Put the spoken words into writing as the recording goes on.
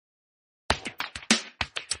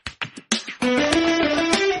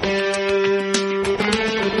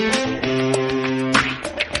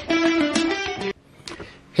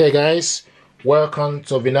Hey guys, welcome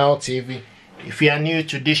to Vinyl TV. If you are new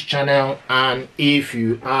to this channel, and if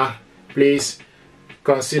you are, please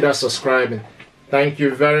consider subscribing. Thank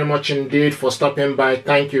you very much indeed for stopping by.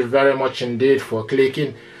 Thank you very much indeed for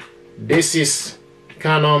clicking. This is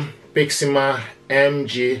Canon Pixma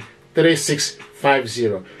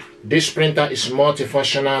Mg3650. This printer is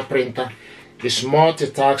multifunctional printer. It's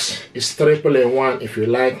multitask. It's triple in one, if you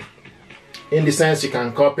like. In the sense you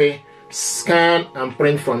can copy, scan and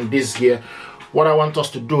print from this gear. What I want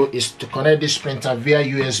us to do is to connect this printer via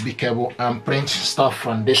USB cable and print stuff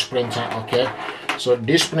from this printer. Okay, so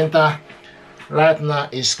this printer right now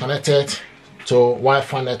is connected to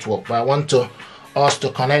Wi-Fi network, but I want us to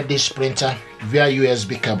connect this printer via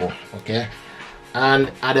USB cable. Okay,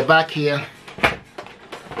 and at the back here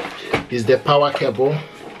is the power cable.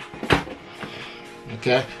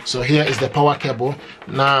 Okay, so here is the power cable.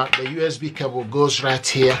 Now the USB cable goes right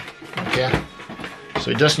here. Okay,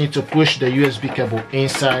 so you just need to push the USB cable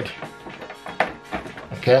inside.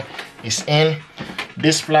 Okay, it's in.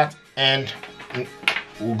 This flat end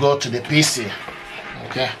will go to the PC.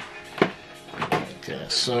 Okay,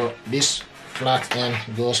 so this flat end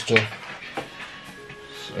goes to,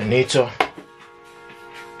 so you need to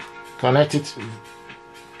connect it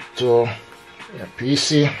to your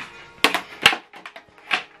PC.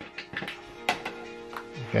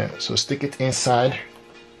 Okay, so stick it inside.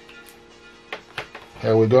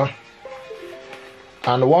 Here we go.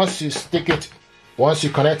 And once you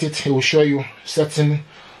connect it, it will show you setting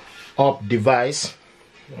up device.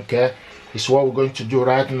 Okay, it's what we're going to do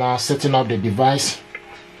right now, setting up the device.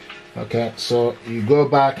 Okay, so you go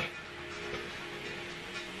back,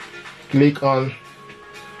 click on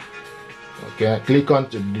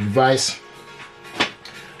the device,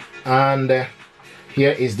 and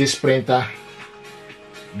here is this printer.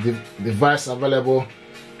 The device available,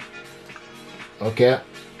 okay,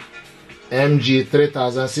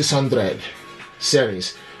 Mg3650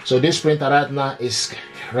 series. So this printer right now is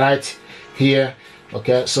right here.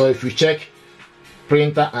 Okay, so if you check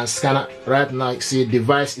printer and scanner right now, you see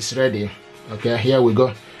device is ready. Okay, here we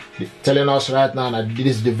go, telling us right now that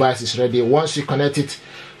this device is ready. Once you connect it,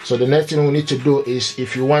 so the next thing we need to do is,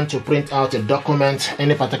 if you want to print out a document,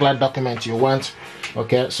 any particular document you want.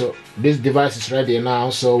 Okay, so this device is ready now,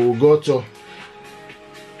 so we'll go to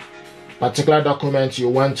particular document you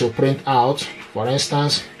want to print out. For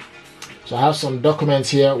instance, so I have some documents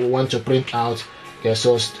here we want to print out. Okay,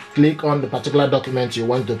 so click on the particular document you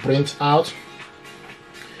want to print out.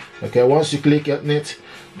 Okay, once you click on it,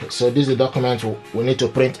 so this is the document we need to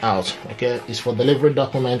print out. Okay, it's for delivery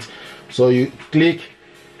document, so you click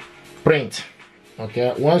print.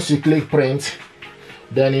 Okay, once you click print,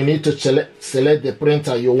 then you need to select the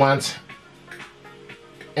printer you want.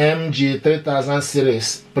 Mg3000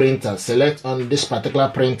 series printer. Select on this particular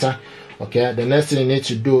printer. Okay, the next thing you need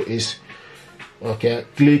to do is, okay,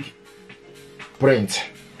 click print.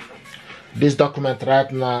 This document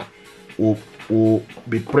right now will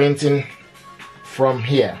be printing from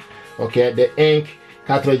here. Okay, the ink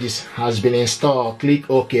cartridges has been installed. Click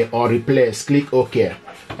OK, or replace. Click OK.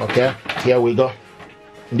 Okay, here we go.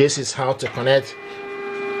 This is how to connect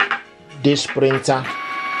this printer.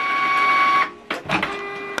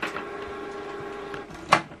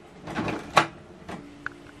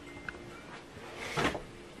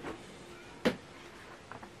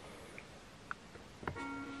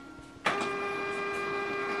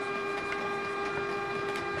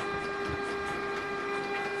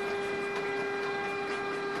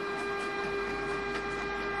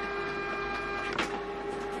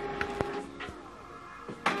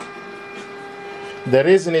 The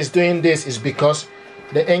reason it's doing this is because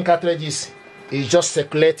the ink cartridges is just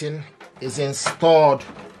circulating, is installed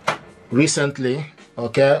recently.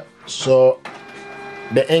 Okay, so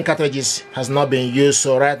the ink cartridges has not been used,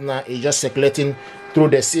 so right now it's just circulating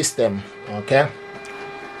through the system. Okay,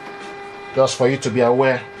 just for you to be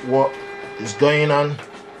aware what is going on.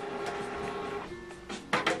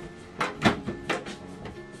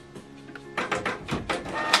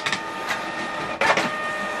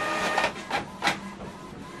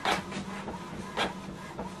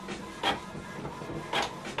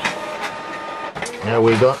 There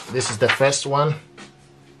we go. This is the first one.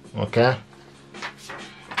 Okay,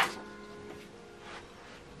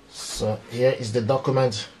 so here is the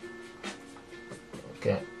document.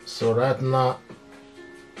 Okay, so right now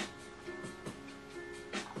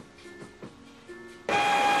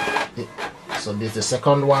so this is the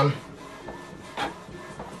second one.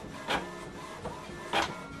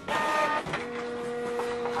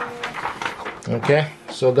 Okay,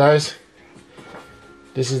 so guys,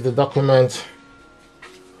 this is the document.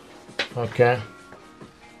 Okay,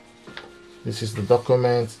 This is the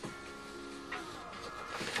document,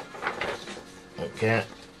 okay,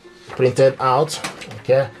 printed out.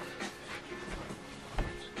 Okay,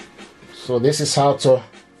 so this is how to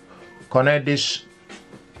connect this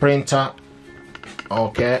printer,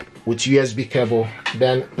 okay, with USB cable,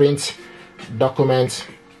 then print document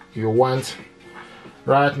you want.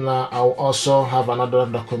 Right now I will also have another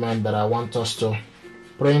document that I want us to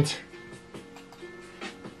print.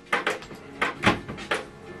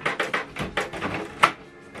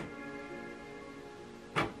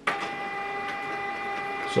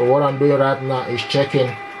 So what I'm doing right now is checking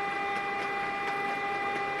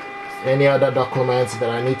any other documents that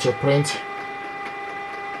I need to print.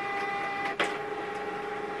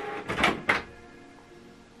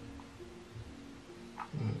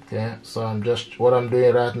 Okay, so what I'm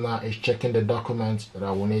doing right now is checking the documents that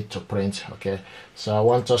I will need to print. Okay, so I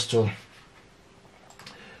want us to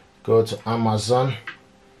go to Amazon.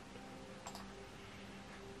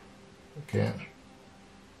 Okay,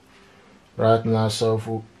 right now, so if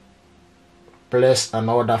we place an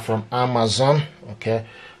order from Amazon, okay,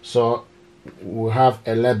 so we have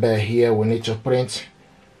a label here we need to print.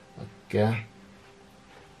 Okay,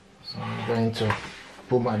 so I'm going to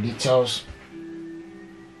put my details.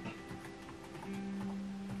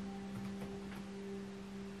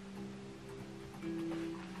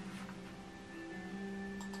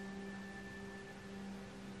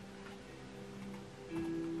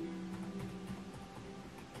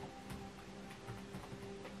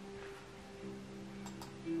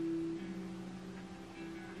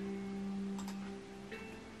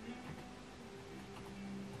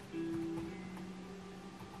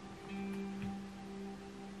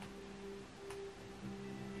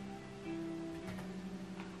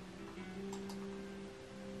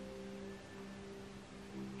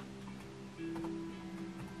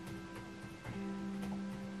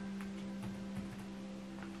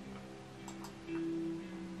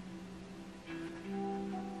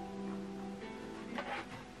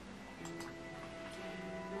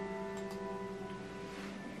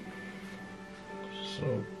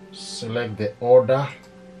 So select the order.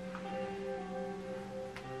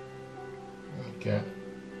 Okay,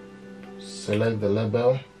 select the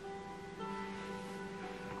label.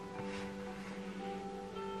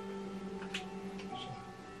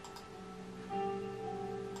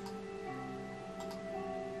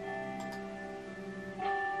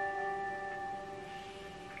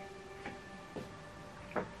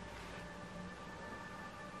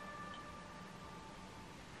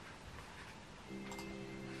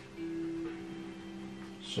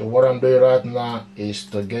 So what I'm doing right now is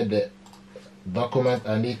to get the document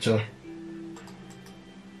I need to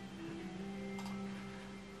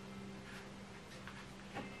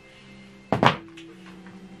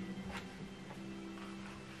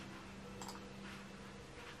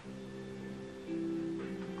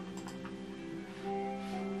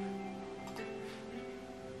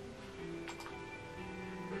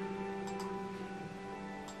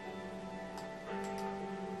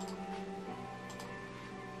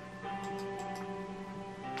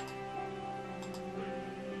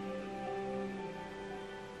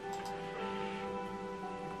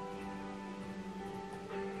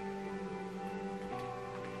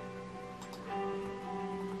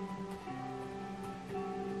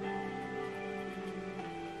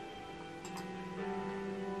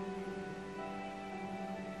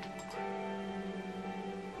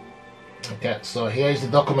Okay, so here is the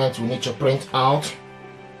document we need to print out.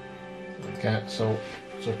 Okay, so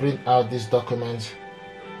to print out this document,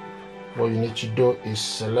 what you need to do is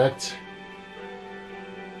select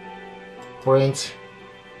print.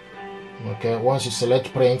 Okay, once you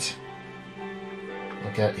select print,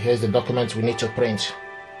 okay, here's the document we need to print.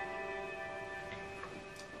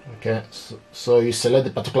 Okay, so you select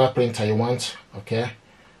the particular printer you want. Okay,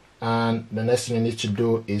 and the next thing you need to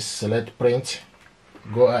do is select print.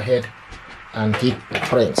 Go ahead and hit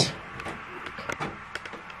print.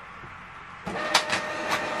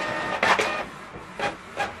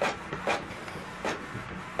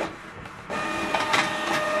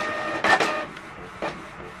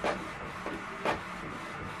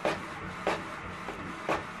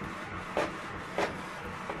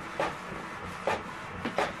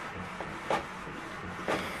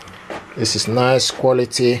 This is nice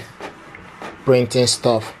quality printing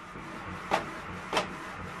stuff.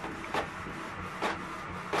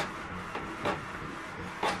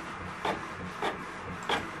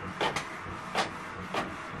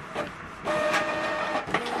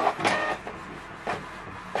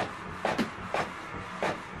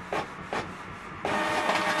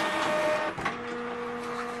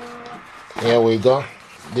 Here we go.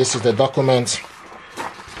 this is the document.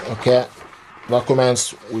 Okay,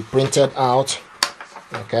 documents we printed out.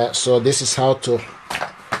 Okay, so this is how to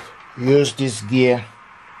use this gear.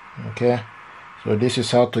 Okay, so this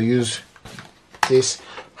is how to use this,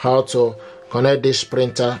 how to connect this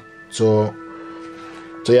printer to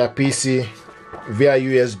your PC via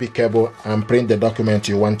USB cable and print the document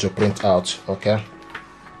you want to print out. Okay,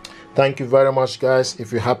 thank you very much, guys.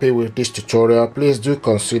 If you're happy with this tutorial, please do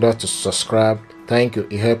consider to subscribe. Thank you,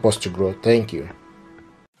 it helps us to grow. Thank you.